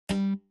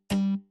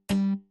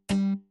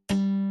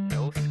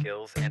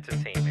skills,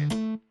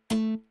 entertainment.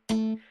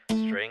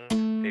 String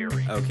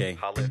theory. Okay.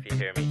 Holla if you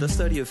hear me. The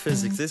study of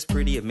physics is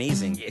pretty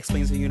amazing.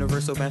 Explains the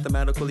universal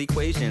mathematical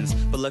equations.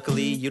 But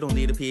luckily, you don't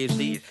need a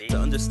PhD to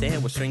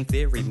understand what string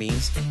theory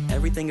means.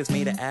 Everything is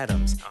made of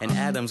atoms, and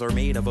atoms are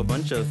made of a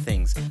bunch of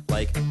things,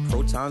 like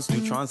protons,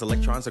 neutrons,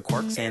 electrons, and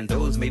quarks, and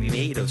those may be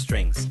made of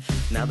strings.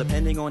 Now,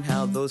 depending on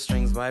how those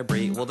strings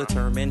vibrate will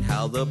determine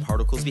how the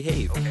particles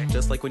behave.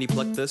 Just like when you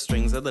pluck the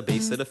strings of the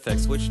bass, it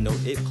affects which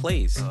note it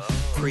plays.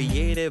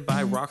 Created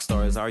by rock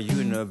stars, our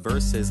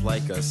universe is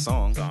like a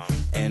song.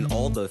 And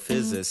all the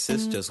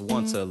physicists just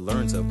want to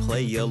learn to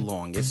play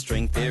along. It's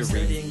string theory. By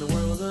studying the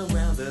world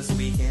around us,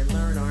 we can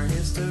learn our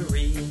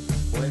history.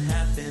 What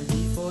happened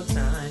before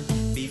time,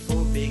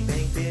 before Big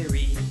Bang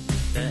Theory.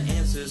 The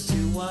answers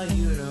to our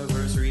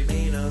universe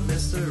remain a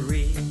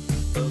mystery.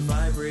 But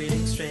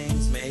vibrating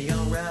strings may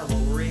unravel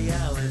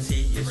reality.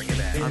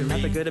 I'm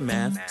not that good at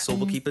math, so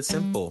we'll keep it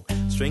simple.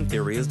 String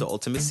theory is the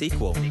ultimate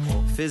sequel.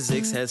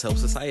 Physics has helped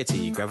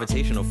society.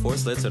 Gravitational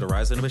force led to the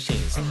rise of the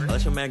machines.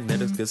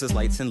 Electromagnetics gives us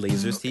lights and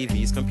lasers,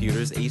 TVs,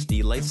 computers,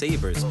 HD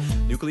lightsabers.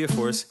 Nuclear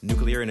force,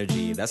 nuclear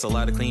energy. That's a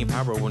lot of clean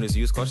power when it's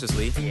used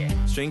cautiously.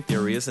 String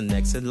theory is the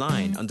next in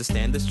line.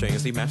 Understand the string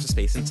as we master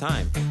space and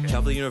time.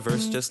 Travel the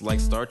universe just like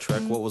Star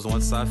Trek. What was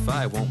once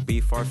sci-fi won't be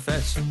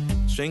far-fetched.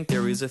 String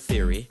theory is a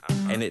theory,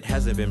 and it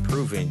hasn't been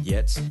proven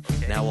yet.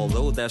 Now,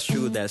 although that's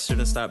true, that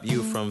shouldn't stop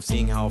you from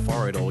seeing how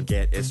far it'll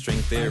get. It's string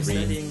theory. By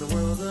studying the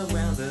world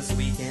around us,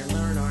 we can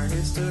learn our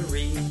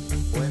history.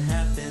 What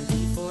happened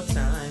before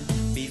time,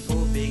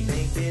 before Big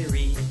Bang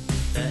Theory.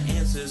 The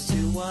answers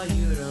to our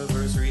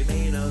universe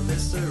remain a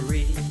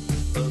mystery.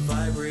 But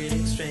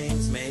vibrating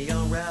strings may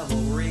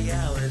unravel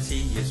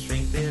reality. It's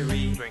string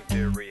theory. String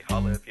theory,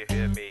 holla if you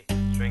hear me.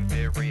 String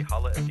theory,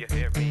 holla if you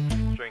hear me.